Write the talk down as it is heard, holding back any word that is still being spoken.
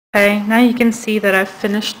Okay, now you can see that I've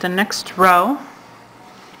finished the next row,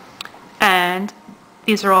 and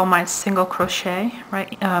these are all my single crochet,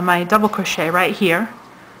 right? My double crochet right here.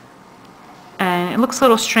 And it looks a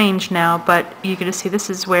little strange now, but you can just see this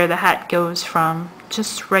is where the hat goes from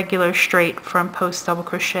just regular straight from post double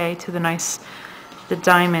crochet to the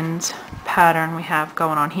diamond pattern we have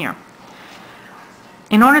going on here.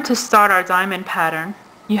 In order to start our diamond pattern,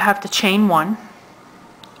 you have to chain one.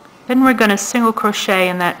 Then we're going to single crochet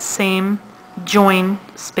in that same join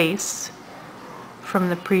space from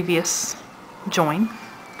the previous join,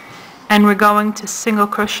 and we're going to single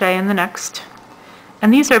crochet in the next.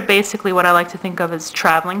 And these are basically what I like to think of as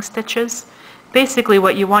traveling stitches. Basically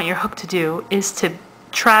what you want your hook to do is to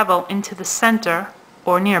travel into the center,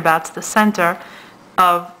 or near about to the center,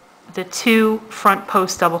 of the two front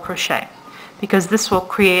post double crochet, because this will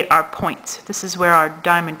create our point. This is where our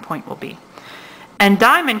diamond point will be. And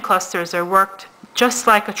diamond clusters are worked just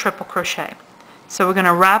like a triple crochet. So we're going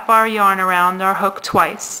to wrap our yarn around our hook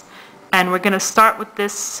twice, and we're going to start with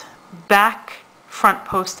this back front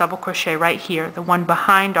post double crochet right here, the one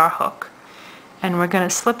behind our hook. And we're going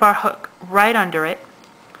to slip our hook right under it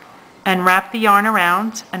and wrap the yarn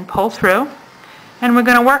around and pull through. And we're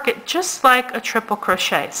going to work it just like a triple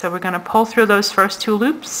crochet. So we're going to pull through those first two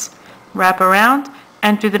loops, wrap around,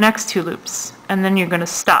 and through the next two loops. And then you're going to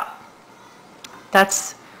stop.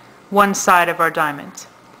 That's one side of our diamond.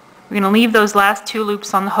 We're going to leave those last two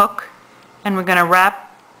loops on the hook, and we're going to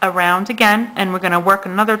wrap around again, and we're going to work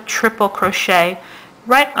another triple crochet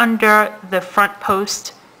right under the front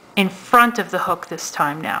post in front of the hook this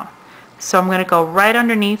time now. So I'm going to go right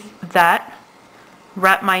underneath that,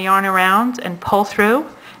 wrap my yarn around and pull through,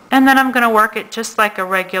 and then I'm going to work it just like a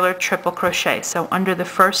regular triple crochet. So under the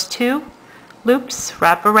first two loops,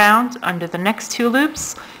 wrap around under the next two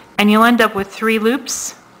loops, and you'll end up with 3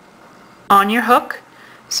 loops on your hook.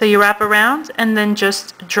 So you wrap around and then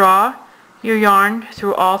just draw your yarn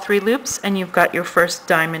through all 3 loops, and you've got your first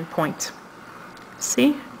diamond point.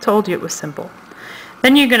 See? Told you it was simple.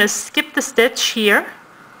 Then you're going to skip the stitch here,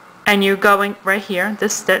 and you're going right here,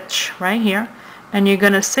 this stitch right here, and you're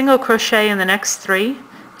going to single crochet in the next 3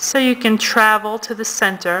 so you can travel to the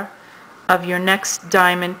center of your next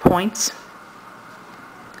diamond point.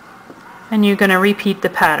 And you're going to repeat the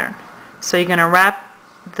pattern. So you're going to wrap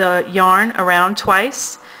the yarn around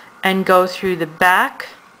twice and go through the back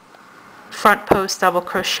front post double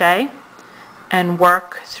crochet and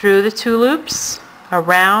work through the 2 loops,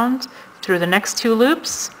 around through the next 2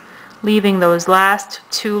 loops, leaving those last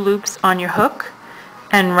 2 loops on your hook,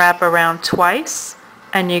 and wrap around twice,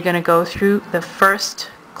 and you're going to go through the first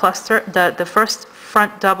cluster, the first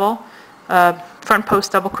front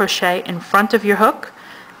post double crochet in front of your hook,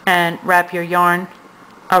 and wrap your yarn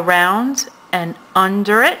around and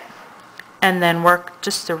under it, and then work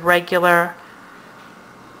just a regular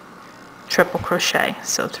triple crochet.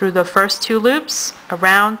 So through the first 2 loops,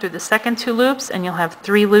 around through the second 2 loops, and you'll have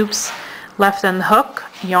 3 loops left on the hook,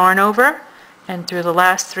 yarn over, and through the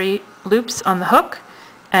last 3 loops on the hook,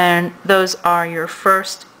 and those are your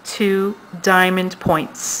first 2 diamond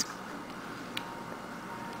points.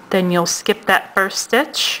 Then you'll skip that first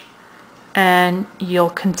stitch, and you'll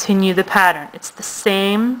continue the pattern. It's the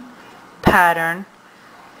same pattern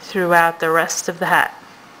throughout the rest of the hat.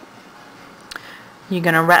 You're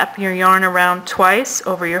going to wrap your yarn around twice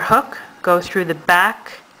over your hook, go through the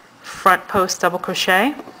back front post double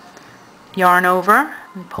crochet, yarn over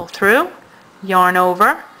and pull through, yarn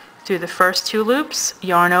over through the first 2 loops,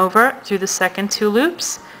 yarn over through the second 2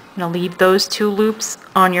 loops. You're going to leave those 2 loops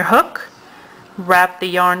on your hook, wrap the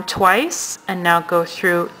yarn twice, and now go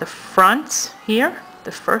through the front here,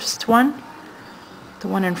 the first one, the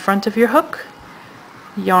one in front of your hook,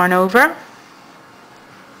 yarn over,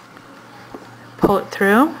 pull it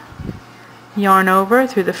through, yarn over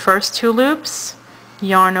through the first 2 loops,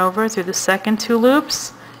 yarn over through the second 2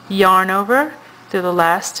 loops, yarn over through the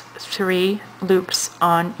last 3 loops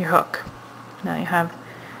on your hook. Now you have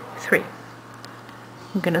 3.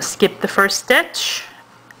 I'm going to skip the first stitch,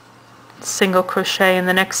 single crochet in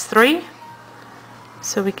the next 3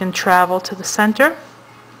 so we can travel to the center.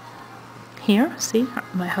 Here, see,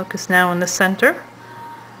 my hook is now in the center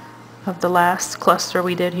of the last cluster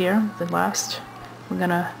we did here. We're going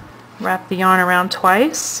to wrap the yarn around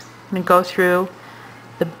twice and go through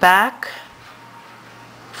the back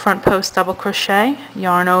front post double crochet,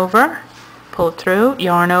 yarn over, pull it through,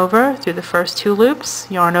 yarn over through the first 2 loops,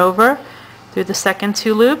 yarn over through the second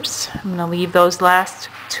 2 loops. I'm going to leave those last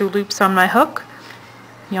 2 loops on my hook,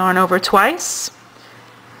 yarn over twice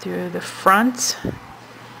through the front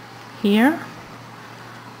here,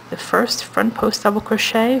 the first front post double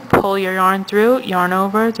crochet, pull your yarn through, yarn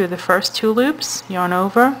over through the first 2 loops, yarn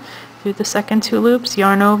over through the second 2 loops,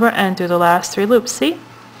 yarn over, and through the last 3 loops. See?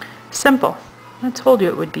 Simple. I told you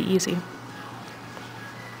it would be easy.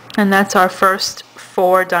 And that's our first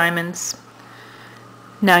 4 diamonds.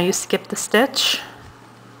 Now you skip the stitch.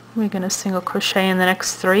 We're going to single crochet in the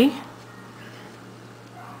next 3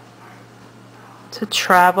 to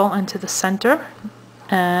travel into the center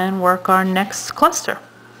and work our next cluster.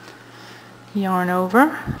 Yarn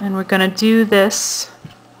over, and we're going to do this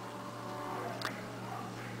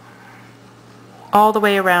all the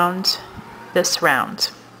way around this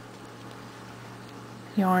round.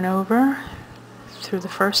 Yarn over through the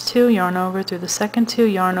first 2, yarn over through the second 2,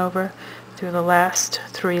 yarn over through the last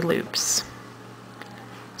 3 loops.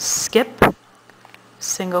 Skip,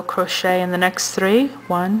 single crochet in the next 3,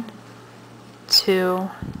 1, 2,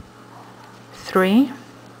 3,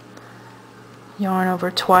 yarn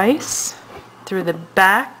over twice through the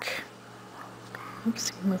back,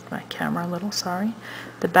 oops, moved my camera a little, sorry,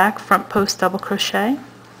 the back front post double crochet,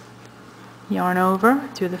 yarn over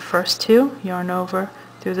through the first 2, yarn over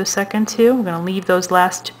through the second 2, we're going to leave those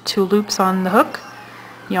last 2 loops on the hook,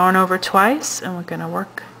 yarn over twice, and we're going to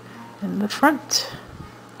work in the front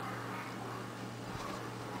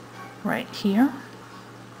right here.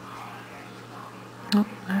 Oh,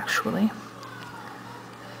 actually,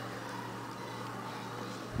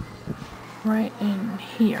 right in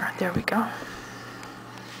here. There we go.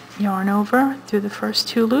 Yarn over through the first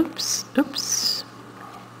 2 loops. Oops.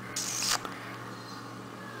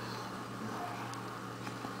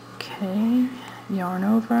 Okay. Yarn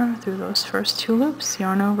over through those first 2 loops.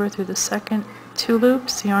 Yarn over through the second 2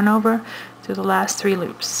 loops. Yarn over through the last 3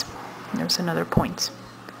 loops. There's another point.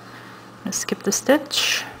 I'm going to skip the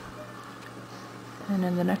stitch. And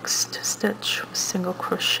in the next stitch, single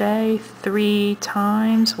crochet 3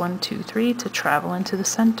 times, 1, 2, 3, to travel into the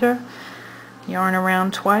center. Yarn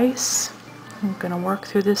around twice. I'm going to work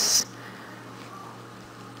through this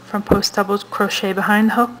front post double crochet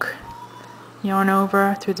behind the hook. Yarn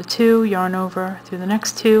over through the 2, yarn over through the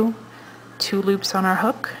next 2 loops on our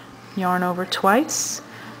hook. Yarn over twice.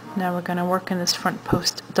 Now we're going to work in this front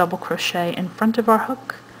post double crochet in front of our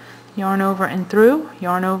hook. Yarn over and through,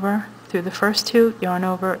 yarn over through the first 2, yarn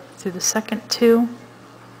over through the second 2,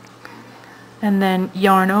 and then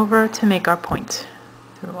yarn over to make our point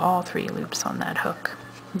through all 3 loops on that hook.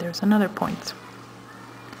 There's another point.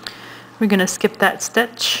 We're going to skip that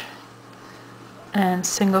stitch and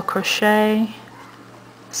single crochet,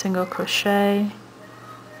 single crochet,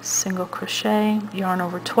 single crochet, yarn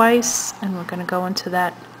over twice, and we're going to go into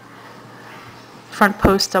that front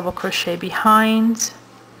post double crochet behind.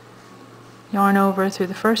 Yarn over through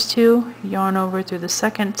the first 2, yarn over through the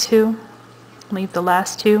second 2, leave the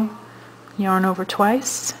last 2, yarn over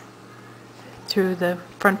twice through the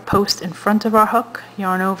front post in front of our hook,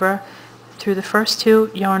 yarn over through the first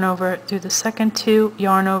 2, yarn over through the second 2,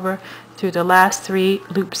 yarn over through the last 3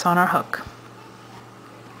 loops on our hook.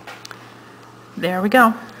 There we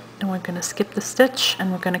go. And we're going to skip the stitch,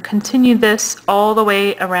 and we're going to continue this all the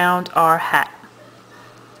way around our hat.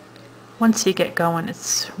 Once you get going,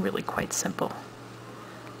 it's really quite simple.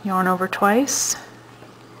 Yarn over twice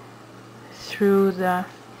through the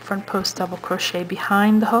front post double crochet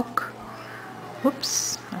behind the hook.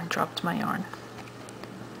 Whoops, I dropped my yarn.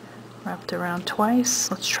 Wrapped around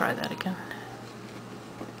twice. Let's try that again.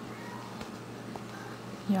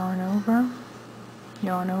 Yarn over,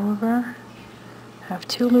 have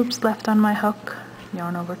 2 loops left on my hook,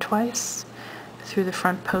 yarn over twice, through the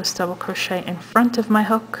front post double crochet in front of my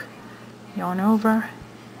hook, yarn over,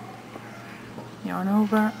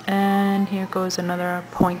 and here goes another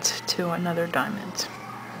point to another diamond.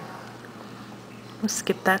 We'll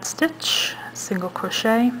skip that stitch, single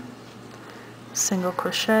crochet, single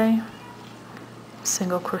crochet,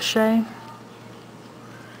 single crochet.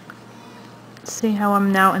 See how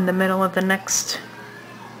I'm now in the middle of the next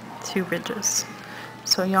 2 ridges.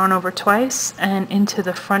 So yarn over twice and into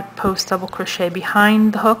the front post double crochet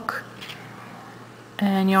behind the hook,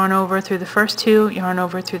 and yarn over through the first 2, yarn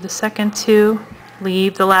over through the second 2,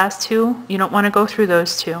 leave the last 2. You don't want to go through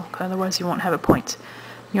those 2, otherwise you won't have a point.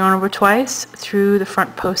 Yarn over twice through the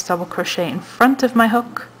front post double crochet in front of my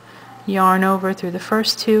hook, yarn over through the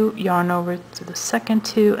first 2, yarn over to the second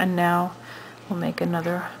 2, and now we'll make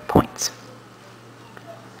another point.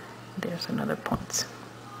 There's another point.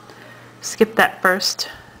 Skip that first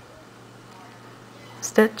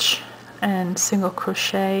stitch and single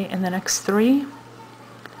crochet in the next 3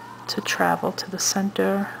 to travel to the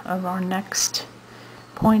center of our next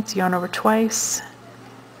point. Yarn over twice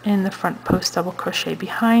in the front post double crochet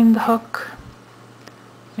behind the hook,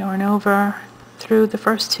 yarn over through the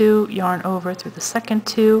first two, yarn over through the second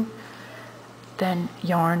two, then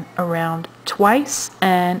yarn around twice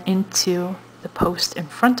and into the post in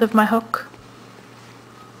front of my hook,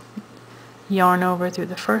 yarn over through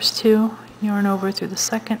the first two, yarn over through the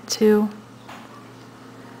second two,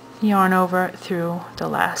 yarn over through the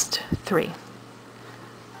last three.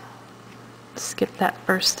 Skip that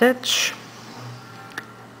first stitch,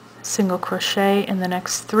 single crochet in the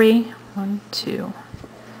next three, 1, 2,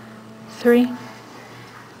 3,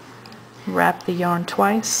 wrap the yarn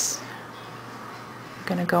twice. I'm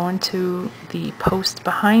going to go into the post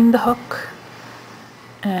behind the hook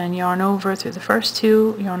and yarn over through the first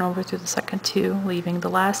two, yarn over through the second two, leaving the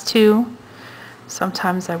last two.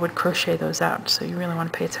 Sometimes I would crochet those out, so you really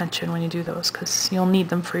want to pay attention when you do those because you'll need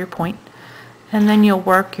them for your point. And then you'll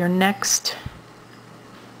work your next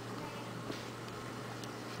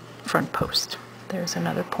front post. There's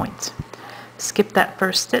another point. Skip that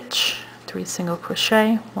first stitch, 3 single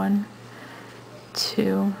crochet, 1,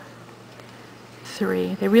 2,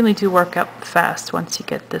 3. They really do work up fast once you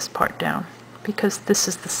get this part down because this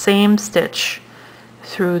is the same stitch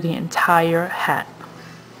through the entire hat.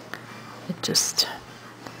 It just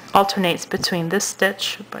alternates between this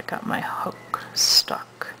stitch. I got my hook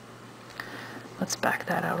stuck. Let's back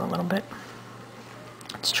that out a little bit.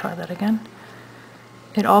 Let's try that again.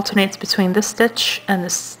 It alternates between this stitch and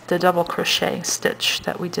the double crochet stitch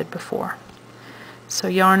that we did before. So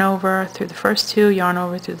yarn over through the first two, yarn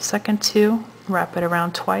over through the second two, wrap it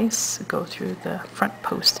around twice, go through the front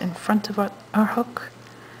post in front of our hook,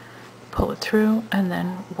 pull it through, and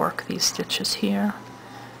then work these stitches here.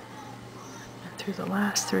 And through the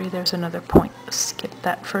last three, there's another point. Skip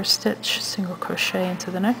that first stitch, single crochet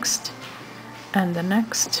into the next, and the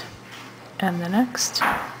next, and the next.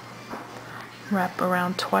 Wrap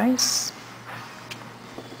around twice,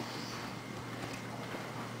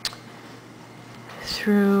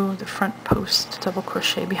 through the front post, double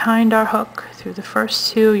crochet behind our hook, through the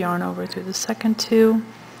first two, yarn over through the second two,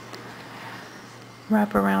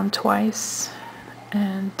 wrap around twice,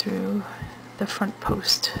 and through the front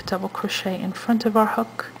post, double crochet in front of our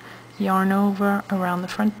hook, yarn over around the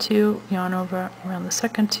front two, yarn over around the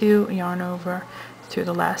second two, yarn over through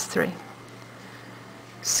the last three.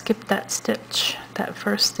 Skip that stitch, that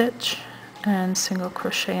first stitch, and single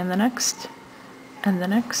crochet in the next, and the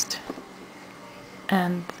next,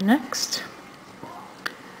 and the next.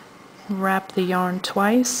 Wrap the yarn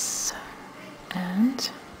twice,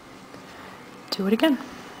 and do it again.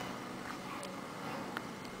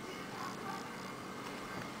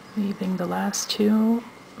 Leaving the last two,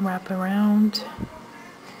 wrap around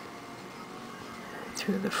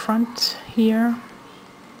through the front here,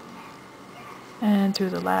 and through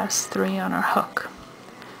the last three on our hook.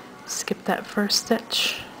 Skip that first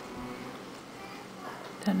stitch,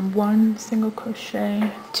 then 1 single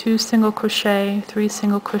crochet, 2 single crochet, 3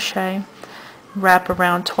 single crochet, wrap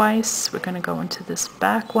around twice. We're going to go into this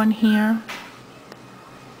back one here,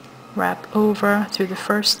 wrap over through the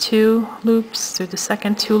first 2 loops, through the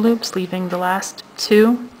second 2 loops, leaving the last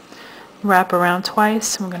 2, wrap around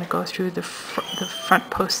twice. We're going to go through the front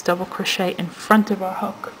post double crochet in front of our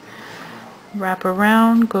hook. Wrap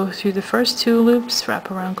around, go through the first 2 loops,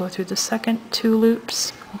 wrap around, go through the second 2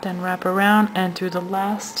 loops, then wrap around and through the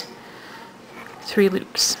last 3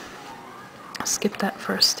 loops. Skip that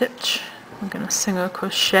first stitch. We're going to single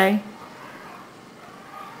crochet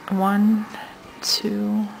 1,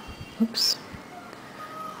 2,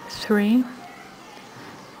 3,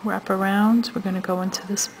 wrap around. We're going to go into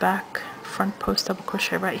this back front post double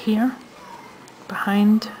crochet right here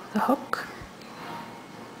behind the hook.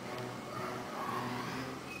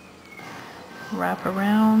 Wrap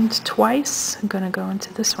around twice. I'm going to go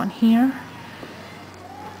into this one here.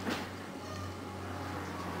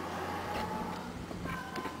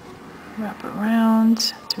 Wrap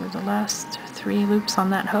around through the last 3 loops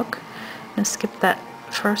on that hook. And skip that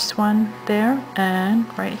first one there. And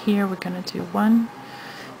right here we're going to do 1,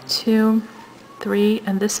 2, 3.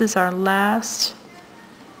 And this is our last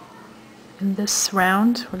in this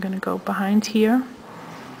round. We're going to go behind here.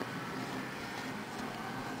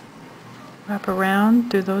 Wrap around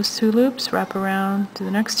through those 2 loops, wrap around to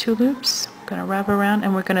the next 2 loops. We're going to wrap around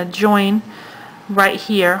and we're going to join right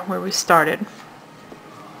here where we started.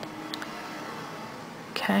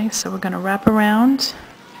 Okay, so we're going to wrap around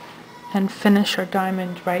and finish our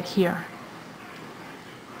diamond right here.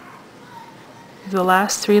 The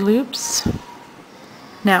last 3 loops.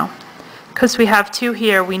 Now, because we have 2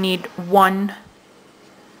 here, we need 1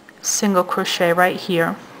 single crochet right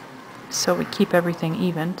here. So we keep everything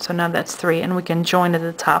even. So now that's 3, and we can join at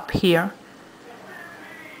the top here.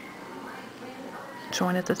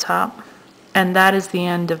 join at the top, and that is the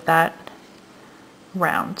end of that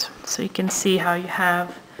round. So you can see how you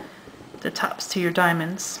have the tops to your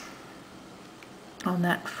diamonds on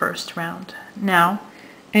that first round. Now,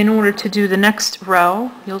 in order to do the next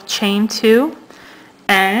row, you'll chain 2,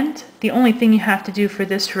 and the only thing you have to do for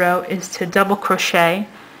this row is to double crochet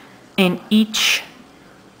in each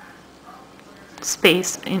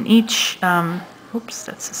space, in each, oops,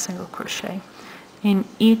 that's a single crochet, in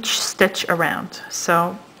each stitch around.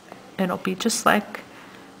 So it'll be just like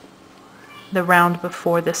the round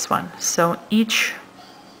before this one. So each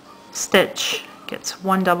stitch gets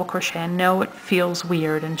 1 double crochet. I know it feels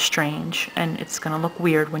weird and strange, and it's going to look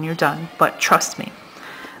weird when you're done, but trust me.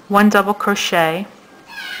 1 double crochet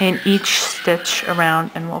in each stitch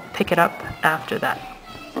around, and we'll pick it up after that.